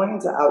I'm going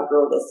to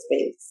outgrow this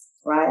space,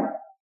 right?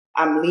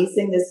 I'm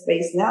leasing this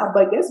space now,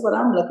 but guess what?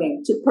 I'm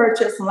looking to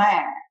purchase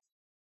land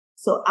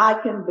so I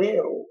can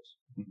build.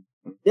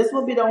 This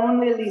will be the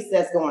only lease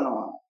that's going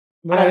on.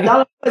 Right.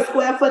 $1 per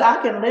square foot,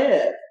 I can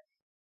live.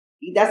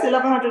 That's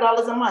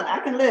 $1,100 a month.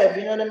 I can live,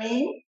 you know what I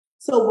mean?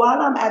 So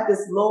while I'm at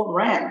this low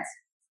rent,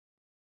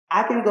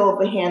 I can go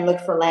over here and look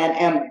for land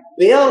and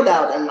build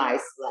out a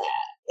nice lab.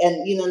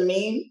 And you know what I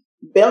mean?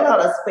 Build out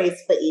a space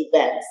for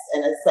events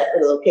and a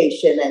separate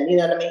location, and you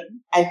know what I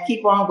mean? And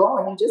keep on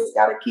going. You just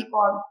got to keep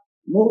on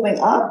moving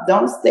up.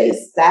 Don't stay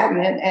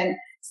stagnant. And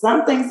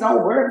some things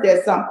don't work.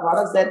 There's some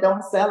products that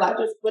don't sell. I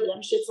just put them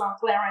shits on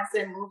clearance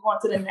and move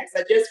on to the next.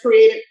 I just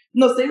created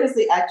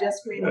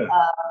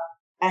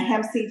a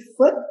hemp seed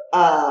foot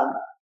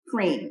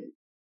cream.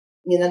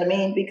 You know what I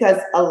mean? Because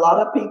a lot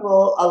of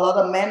people, a lot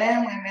of men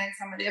and women,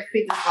 some of their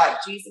feet is like,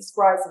 Jesus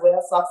Christ, wear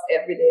socks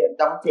every day and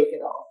don't take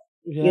it off.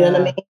 Yeah. You know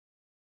what I mean?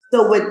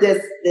 So with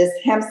this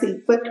hemp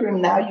seed foot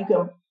cream, now you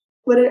can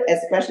put it,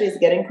 especially it's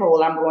getting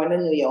cold. I'm going to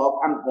New York.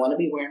 I'm going to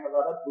be wearing a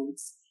lot of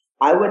boots.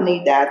 I would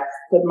need that.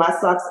 Put my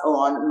socks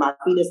on. My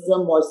feet are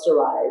still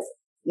moisturized.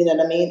 You know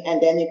what I mean?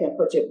 And then you can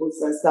put your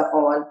boots and stuff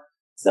on.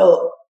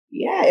 So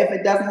yeah, if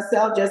it doesn't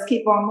sell, just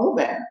keep on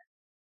moving.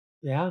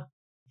 Yeah.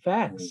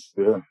 Facts.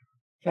 Yeah.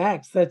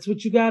 Facts. That's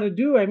what you got to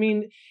do. I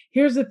mean,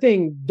 here's the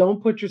thing.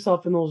 Don't put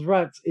yourself in those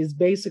ruts is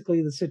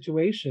basically the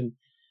situation.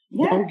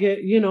 Yeah.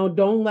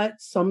 Don't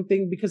let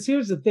something, because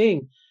here's the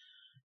thing.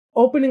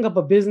 Opening up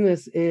a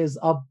business is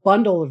a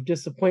bundle of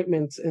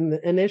disappointments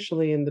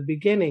initially in the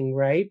beginning,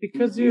 right?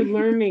 Because you're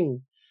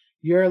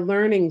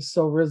learning.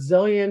 So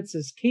resilience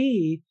is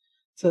key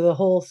to the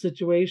whole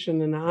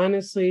situation. And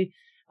honestly,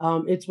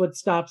 it's what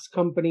stops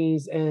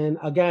companies. And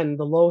again,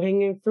 the low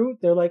hanging fruit,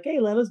 they're like, hey,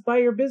 let us buy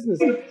your business.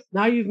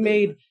 Now you've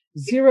made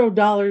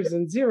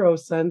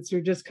 $0.00.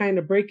 You're just kind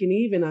of breaking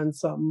even on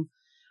something.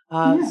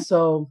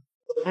 So,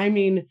 I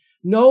mean,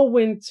 know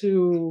when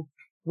to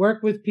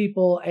work with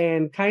people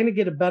and kind of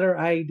get a better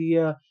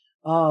idea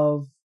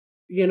of,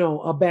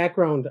 a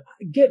background,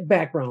 get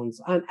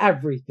backgrounds on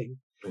everything.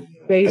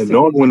 Basically. And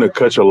knowing when to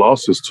cut your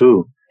losses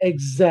too.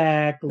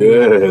 Exactly.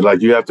 Yeah,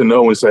 like you have to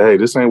know when to say, hey,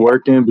 this ain't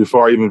working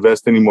before I even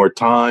invest any more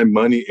time,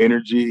 money,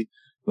 energy.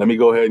 Let me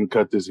go ahead and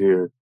cut this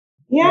here.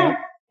 Yeah.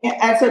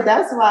 And so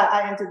that's why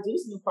I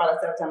introduce new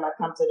products every time I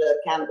come to the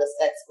Cannabis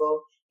Expo.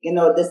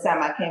 This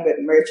time I came with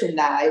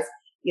merchandise,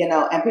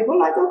 and people are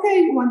like, okay,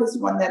 you want this,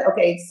 you want that.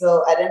 Okay,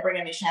 so I didn't bring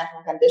any shampoo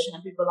and conditioner.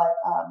 People are like,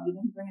 you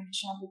didn't bring any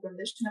shampoo and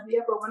conditioner?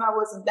 Yeah, but when I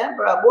was in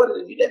Denver, I bought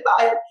it and you didn't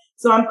buy it.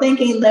 So I'm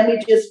thinking, let me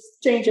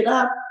just change it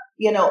up.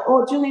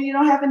 Oh, Julian, you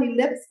don't have any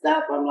lip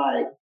stuff? I'm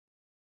like,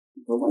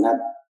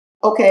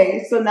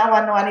 okay, so now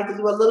I know I need to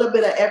do a little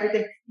bit of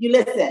everything. You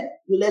listen.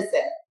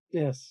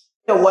 Yes.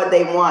 To what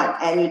they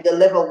want, and you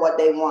deliver what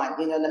they want.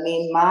 You know what I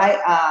mean? My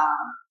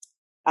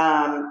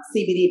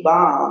CBD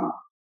balm,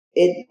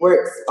 it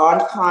works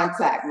on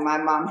contact. My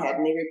mom had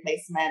knee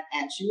replacement,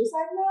 and she was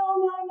like,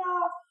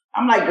 no.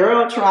 I'm like,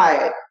 girl, try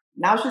it.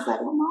 Now she's like,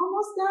 well, I'm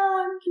almost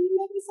done. Can you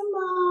make me some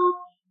more?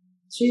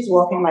 She's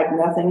walking like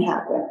nothing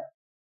happened.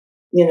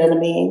 You know what I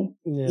mean?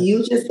 Yeah.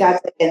 You just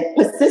got to, and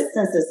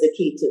persistence is the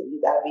key too.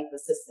 You got to be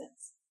persistent.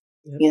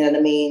 Yep. You know what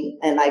I mean?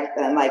 And like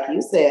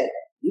you said,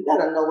 you got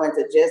to know when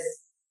to just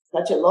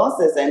cut your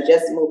losses and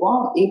just move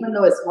on, even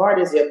though it's hard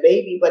as your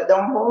baby, but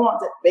don't hold on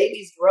to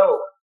babies grow.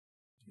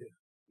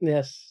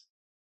 Yes.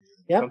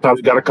 Yep. Sometimes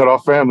you got to cut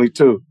off family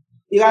too.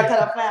 You got to cut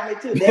off family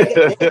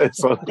too.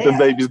 So the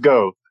babies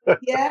go.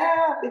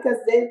 Yeah, because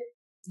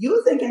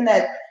you thinking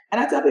that, and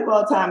I tell people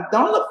all the time,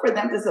 don't look for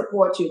them to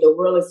support you. The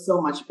world is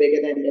so much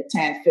bigger than your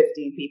 10,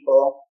 15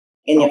 people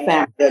in your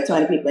family or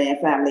 20 people in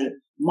your family.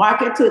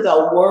 Market to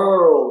the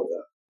world.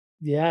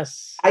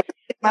 Yes. I get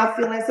my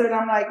feelings hurt.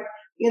 I'm like,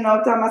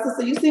 tell my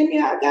sister, you see me?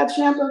 I got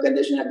shampoo and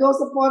conditioner. Go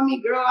support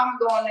me, girl. I'm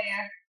going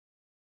there.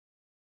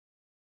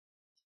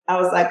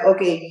 I was like,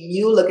 okay,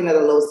 you looking at a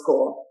low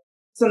score.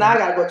 So now I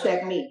got to go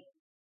check me.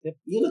 Yep.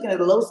 You looking at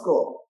a low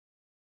score.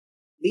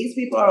 These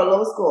people are a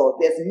low score.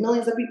 There's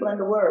millions of people in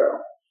the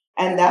world.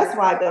 And that's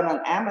why I got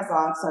on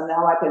Amazon. So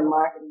now I can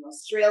market in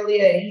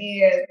Australia,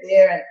 here,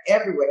 there, and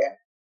everywhere.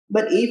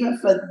 But even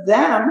for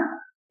them,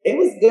 it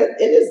was good.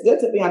 It is good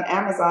to be on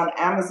Amazon.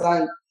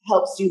 Amazon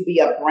helps you be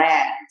a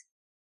brand.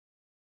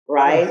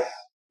 Right? Yes.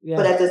 Yes.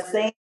 But at the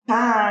same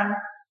time,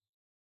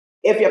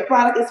 if your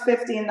product is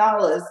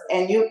 $15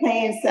 and you're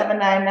paying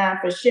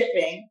 $7.99 for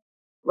shipping,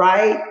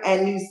 right?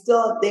 And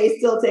they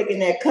still taking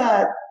their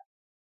cut,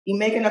 you're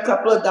making a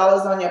couple of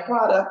dollars on your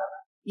product,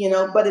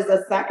 but it's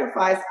a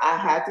sacrifice. I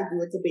had to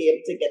do it to be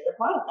able to get the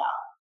product out.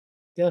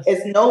 Yes.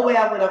 It's no way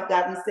I would have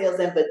gotten sales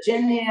in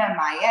Virginia and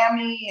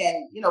Miami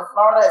and,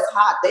 Florida is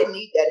hot. They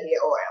need that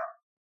hair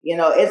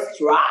oil. It's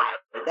dry,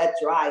 that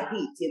dry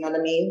heat. You know what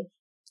I mean?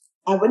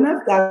 I wouldn't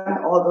have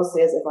gotten all those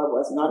sales if I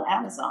wasn't on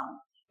Amazon.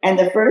 And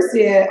the first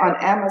year on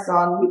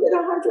Amazon, we did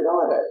 100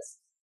 orders,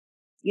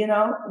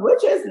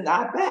 which is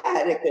not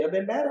bad. It could have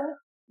been better.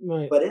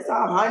 Right. But it's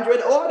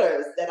 100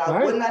 orders that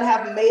I would not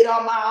have made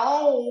on my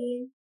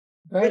own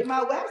with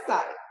my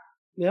website.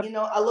 Yep.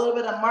 A little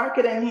bit of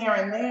marketing here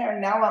and there.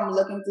 Now I'm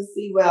looking to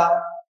see,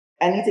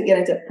 I need to get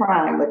into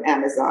Prime with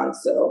Amazon.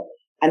 So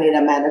I need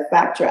a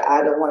manufacturer,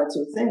 either one or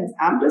two things.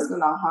 I'm just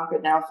going to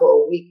hunker down for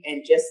a week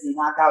and just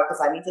knock out,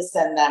 because I need to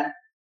send them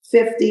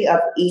 50 of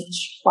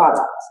each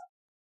product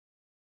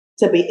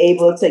to be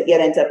able to get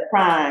into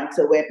Prime,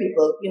 to where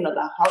people,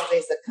 the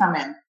holidays are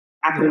coming.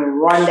 I can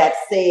run that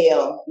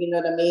sale, you know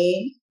what I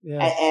mean?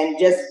 Yeah. And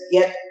just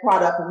get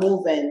product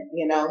moving,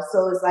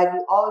 So it's like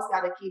you always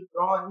got to keep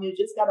growing. You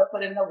just got to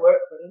put in the work,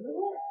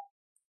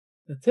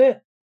 That's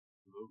it.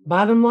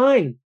 Bottom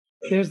line.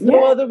 There's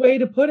no other way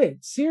to put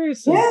it.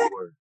 Seriously. Yeah.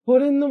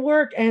 Put in the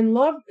work and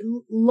love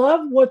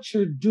what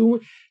you're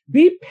doing.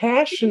 Be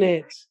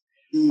passionate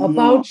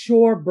about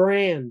your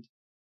brand.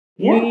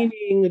 Yeah.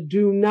 Meaning,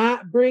 do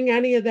not bring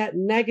any of that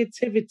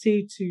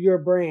negativity to your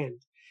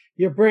brand.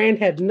 Your brand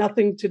had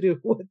nothing to do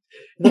with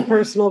the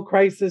personal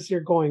crisis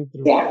you're going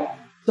through. Yeah.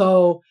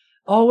 So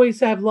always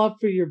have love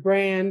for your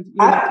brand.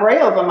 I pray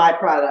over my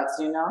products,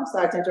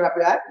 Sorry to interrupt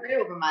you. I pray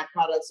over my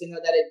products,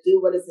 that it do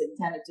what it's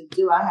intended to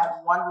do. I have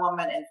one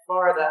woman in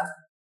Florida.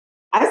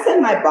 I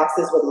send my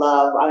boxes with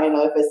love. I don't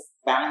know if it's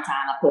Valentine,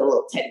 I put a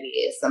little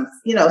teddy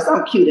bear,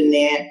 something cute in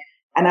there.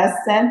 And I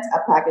sent a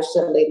package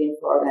to a lady in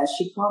Florida, and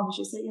she called me.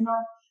 She said,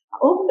 I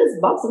opened this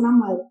box, and I'm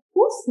like,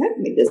 who sent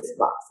me this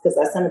box? Because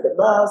I sent it with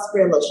love,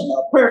 spray a little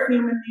Chanel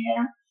perfume in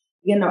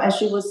there, and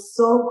she was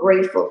so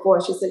grateful for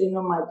it. She said,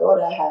 my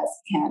daughter has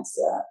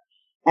cancer,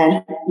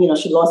 and,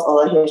 she lost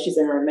all her hair. She's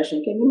in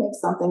remission. Can you make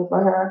something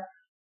for her?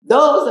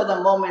 Those are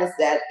the moments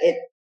that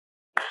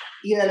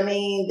you know what I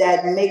mean,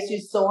 that makes you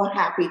so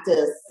happy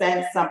to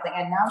send something.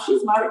 And now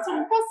she's my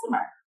return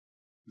customer.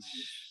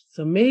 It's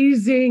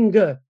amazing.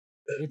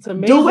 It's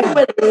amazing. Do it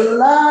with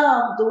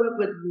love. Do it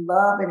with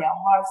love in your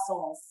heart,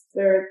 soul, and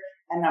spirit.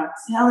 And I'm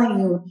telling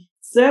you,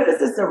 service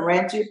is the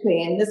rent you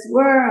pay in this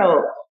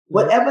world.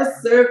 Whatever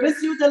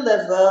service you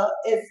deliver,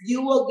 if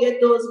you will get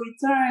those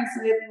returns.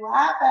 So if you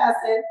half-ass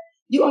it,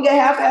 you're going to get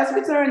half-ass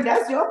return.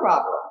 That's your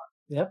problem.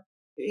 Yep.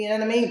 You know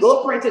what I mean?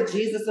 Go pray to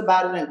Jesus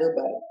about it and do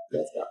better.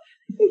 Let's go.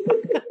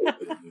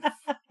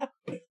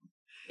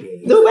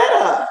 Do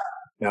better.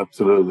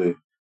 Absolutely.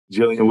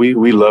 Jillian,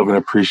 we love and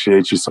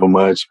appreciate you so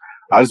much.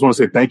 I just want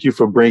to say thank you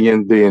for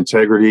bringing the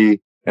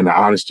integrity and the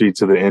honesty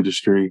to the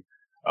industry.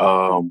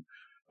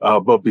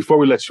 But before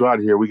we let you out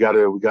of here, we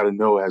gotta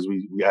know, as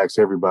we ask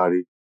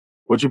everybody,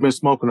 what you been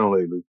smoking on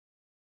lately?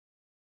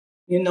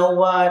 You know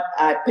what?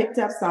 I picked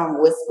up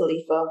some Wiz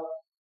Khalifa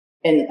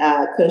and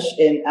Kush,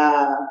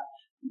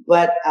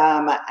 but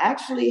I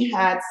actually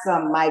had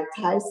some Mike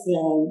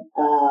Tyson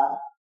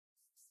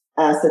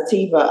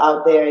sativa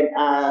out there in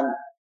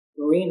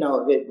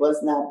Reno. It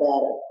was not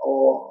bad at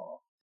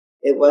all.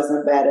 It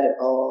wasn't bad at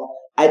all.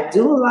 I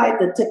do like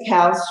the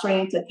Takal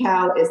strain.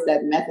 Takal is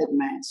that Method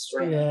Man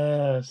strain.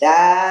 Yes.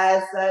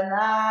 That's a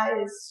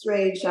nice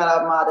strain. Shout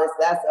out Modest.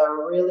 That's a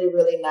really,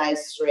 really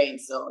nice strain.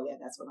 So yeah,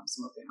 that's what I'm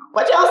smoking on.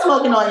 What y'all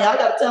smoking on? Y'all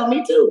gotta tell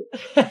me too.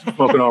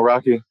 Smoking on,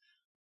 Rocky?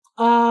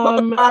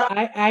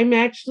 I'm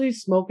actually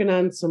smoking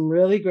on some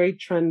really great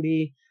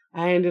trendy.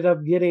 I ended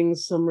up getting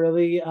some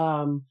really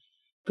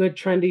good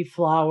trendy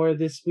flower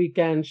this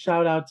weekend.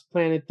 Shout out to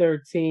Planet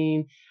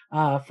 13,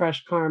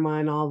 Fresh Karma,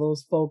 and all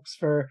those folks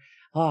for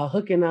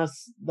hooking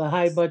us, the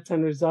High Bud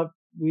Tenders, up.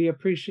 We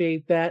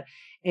appreciate that.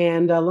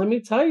 And let me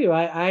tell you,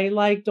 I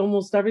liked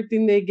almost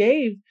everything they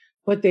gave,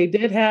 but they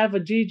did have a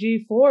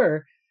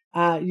GG4.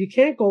 You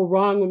can't go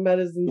wrong with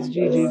Medizine's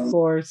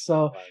GG4.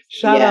 So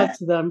shout out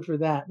to them for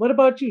that. What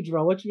about you,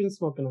 Jerome? What you been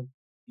smoking on?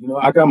 You know,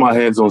 I got my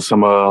hands on some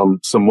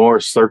more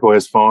Circle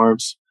S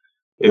Farms.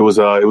 It was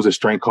a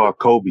strain called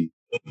Kobe.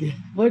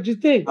 What'd you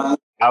think? I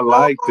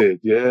liked it.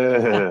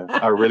 Yeah,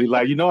 I really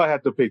like. You know, I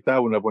had to pick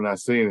that one up when I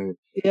seen it.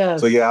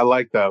 Yes. So yeah, I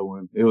like that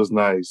one. It was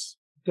nice.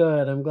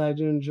 Good. I'm glad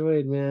you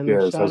enjoyed, man.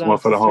 Yes, that's one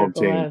for the home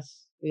team.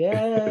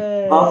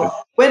 Yeah.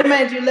 Wait a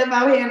minute, you live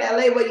out here in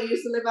LA? Where you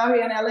used to live out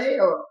here in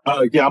LA, or?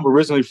 Yeah, I'm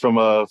originally from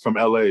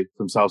LA,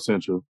 from South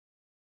Central.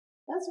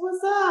 That's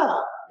what's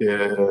up.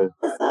 Yeah.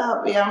 What's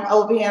up? Yeah, I'm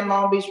over here in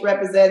Long Beach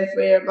representing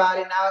for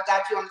everybody. Now I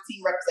got you on the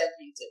team representing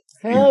you too.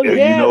 Hell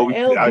yeah, you know,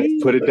 I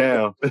put it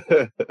down.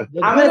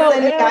 I'm gonna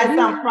send you guys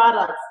some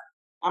products.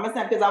 I'm gonna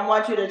send, because I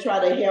want you to try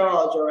the hair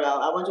oil,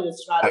 Jarrell. I want you to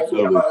try the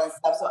hair oil and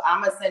stuff. So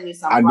I'm gonna send you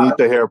some. I need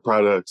the hair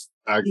products.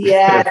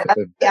 Yeah,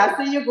 I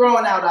see you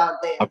growing out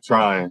there. I'm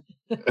trying.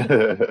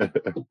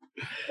 The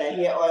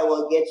hair oil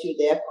will get you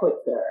there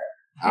quicker.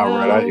 All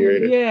right, I hear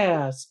it.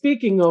 Yeah.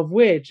 Speaking of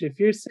which, if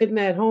you're sitting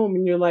at home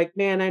and you're like,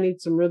 man, I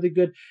need some really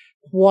good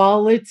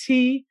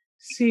quality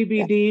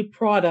CBD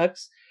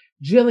products,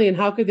 Jillian,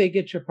 how could they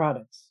get your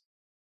products?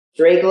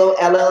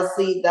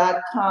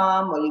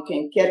 DreGlowLLC.com, or you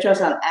can catch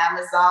us on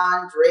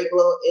Amazon.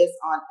 DreGlow is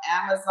on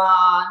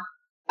Amazon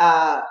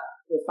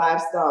with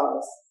 5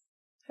 stars.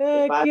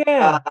 Heck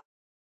yeah.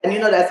 And you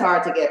know that's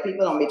hard to get.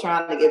 People don't be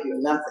trying to give you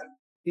nothing.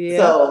 Yeah.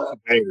 So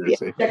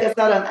check us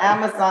out on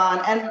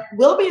Amazon. And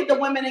we'll be at the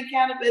Women in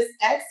Cannabis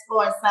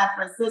Expo in San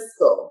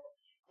Francisco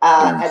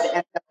at the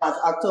end of the month,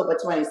 October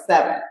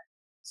 27th.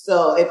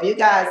 So if you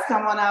guys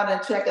come on out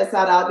and check us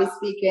out, I'll be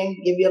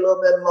speaking, give you a little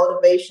bit of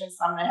motivation,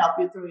 something to help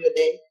you through your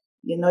day.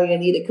 You know you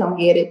need to come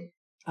get it.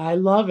 I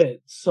love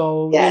it.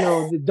 So, you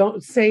know,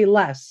 don't say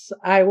less.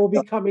 I will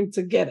be coming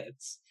to get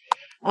it.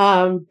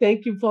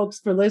 Thank you, folks,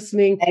 for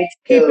listening.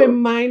 Keep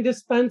in mind,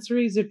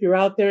 dispensaries, if you're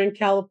out there in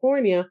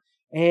California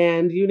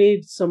and you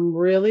need some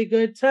really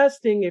good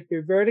testing, if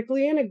you're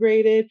vertically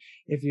integrated,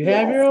 if you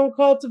have your own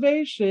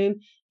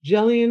cultivation,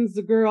 Jillian's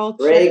the girl.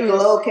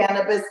 DreGlow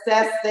Cannabis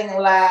Testing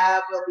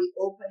Lab will be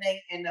opening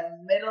in the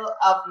middle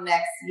of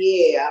next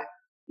year.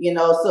 You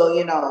know, so,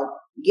 you know,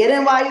 get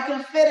in while you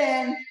can fit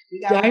in.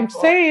 I'm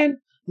saying,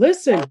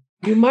 listen,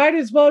 you might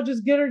as well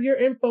just get her your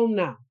info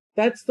now.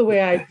 That's the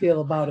way I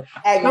feel about it.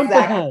 Jump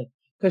ahead,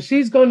 because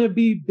she's going to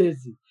be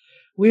busy.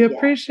 We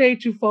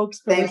appreciate you folks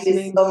for listening.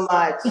 Thank you so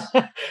much.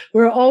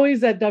 We're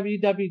always at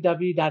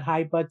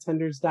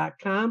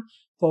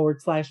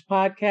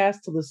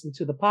www.highbudtenders.com/podcast to listen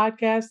to the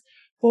podcast,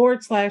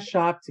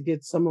 /shop to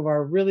get some of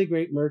our really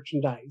great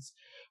merchandise.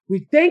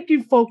 We thank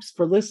you folks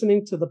for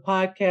listening to the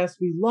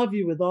podcast. We love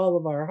you with all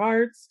of our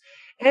hearts.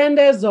 And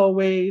as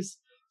always,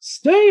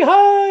 stay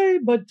high,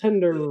 bud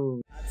tender.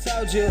 I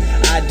told you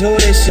I do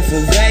this shit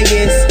for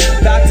Vegas.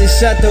 About to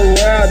shut the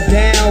world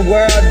down.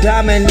 World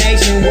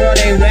domination. World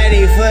ain't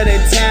ready for the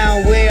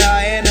town. We are